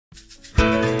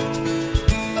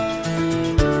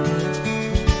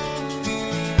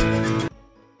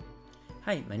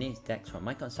Hi, my name is Dex from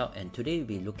myconsult, and today we'll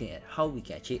be looking at how we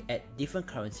can actually add different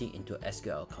currency into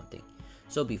SQL Accounting.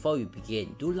 So before we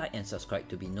begin, do like and subscribe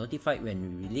to be notified when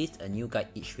we release a new guide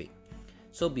each week.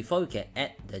 So before we can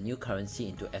add the new currency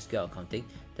into SQL Accounting,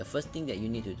 the first thing that you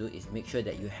need to do is make sure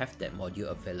that you have that module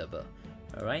available.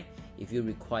 Alright, if you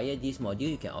require this module,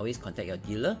 you can always contact your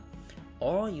dealer,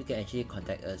 or you can actually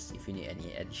contact us if you need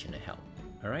any additional help.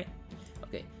 Alright.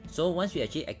 Okay, so once we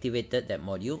actually activated that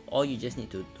module, all you just need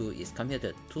to do is come here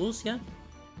to tools here,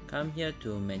 come here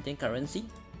to maintain currency.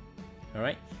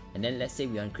 Alright, and then let's say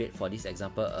we want to create, for this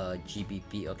example, a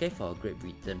GBP, okay, for Great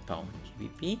Britain pound,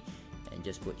 GBP, and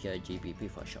just put here GBP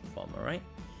for short form. Alright,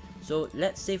 so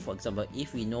let's say, for example,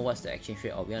 if we know what's the exchange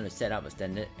rate, or we want to set up a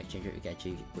standard exchange rate, we can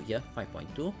actually put here 5.2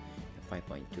 and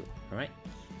 5.2. Alright,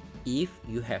 if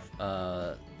you have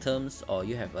terms, or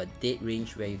you have a date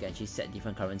range where you can actually set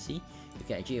different currency, you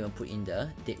can actually even put in the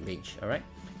date range. Alright,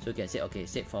 so you can say, okay,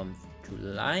 set from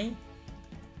July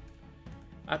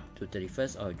up to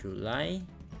 31st of July,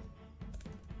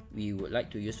 we would like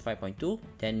to use 5.2.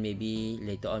 then maybe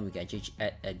later on we can actually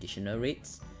add additional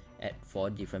rates at 4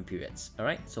 different periods.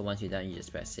 Alright, so once you're done, you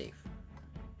just press save.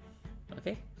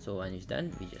 Okay, so when it's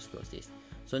done, we just close this.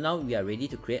 So now we are ready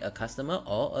to create a customer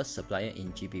or a supplier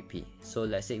in GBP. So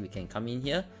let's say we can come in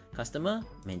here, customer,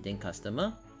 maintain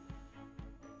customer.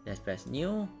 Let's press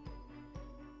new.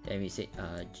 Then we say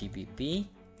GBP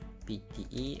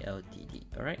PTE LTD.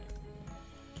 Alright.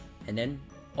 And then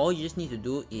all you just need to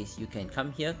do is you can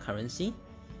come here, currency.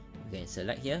 You can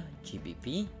select here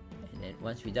GBP. And then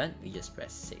once we're done, we just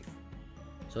press save.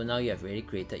 So now you have already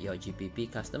created your GBP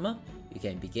customer. You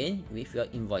can begin with your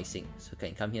invoicing. So you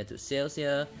can come here to sales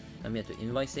here, come here to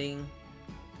invoicing,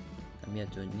 come here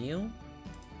to new,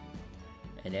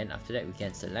 and then after that we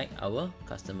can select our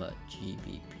customer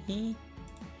GBP.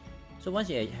 So once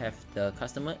you have the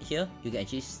customer here, you can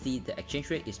actually see the exchange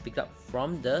rate is picked up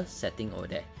from the setting over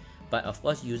there. But of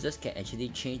course, users can actually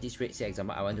change this rate. Say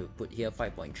example, I want to put here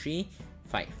 5.35.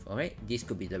 Alright, this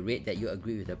could be the rate that you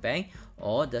agree with the bank,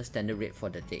 or the standard rate for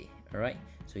the day. Alright,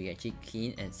 so you can actually key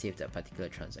in and save that particular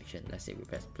transaction. Let's say we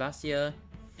press plus here,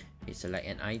 we select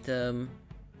an item,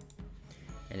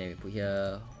 and then we put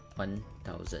here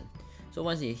 1000. So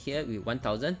once you're here with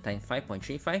 1000 times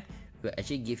 5.35, will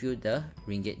actually give you the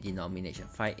ringgit denomination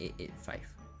 5885.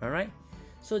 Alright,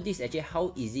 so this is actually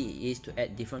how easy it is to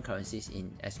add different currencies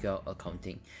in SQL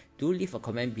Accounting. Do leave a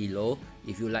comment below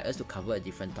if you would like us to cover a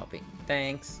different topic.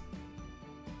 Thanks.